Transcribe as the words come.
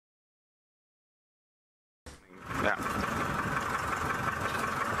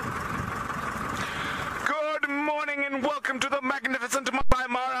welcome to the magnificent Masai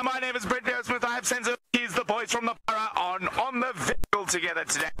Mara. My name is Brent. Smith. I have sent he's the boys from the Para on the vehicle together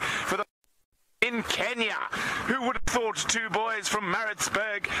today for the in Kenya. Who would have thought two boys from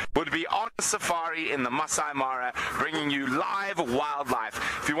Maritzburg would be on safari in the Masai Mara, bringing you live wildlife?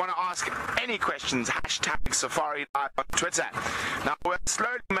 If you want to ask any questions, hashtag Safari Live on Twitter. Now, we're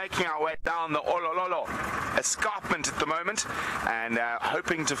slowly making our way down the Olololo escarpment at the moment, and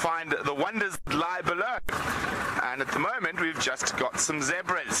hoping to find the wonders that lie below. And at the moment, we've just got some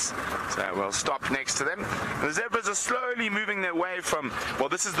zebras. So we'll stop next to them. The zebras are slowly moving their way from, well,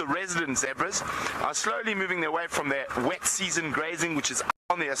 this is the resident zebras, are slowly moving their way from their wet season grazing, which is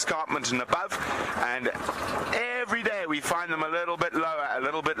on the escarpment and above, and every day we find them a little bit lower,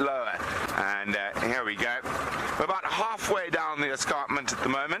 and here we go. We're about halfway down the escarpment at the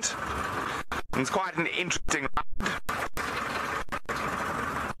moment. It's quite an interesting ride.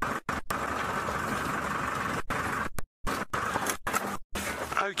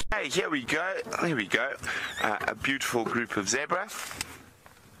 Okay, here we go. There we go. A beautiful group of zebra.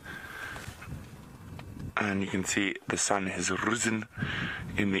 And you can see the sun has risen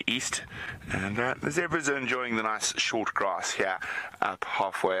in the east, and the zebras are enjoying the nice short grass here up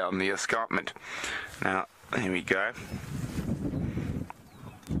halfway on the escarpment. Now, here we go.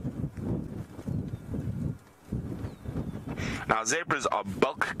 Now, zebras are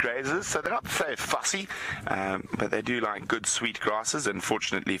bulk grazers, so they're not so fussy, but they do like good sweet grasses, and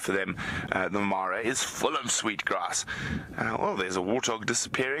fortunately for them, the Mara is full of sweet grass. Well, there's a warthog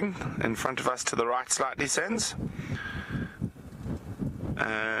disappearing in front of us to the right slightly, Sense.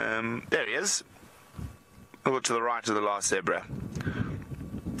 There he is. Over to the right of the last zebra.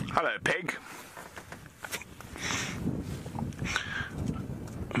 Hello, pig.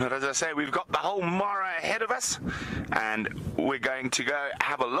 But as I say, we've got the whole Mara ahead of us, and we're going to go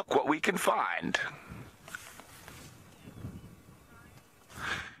have a look what we can find.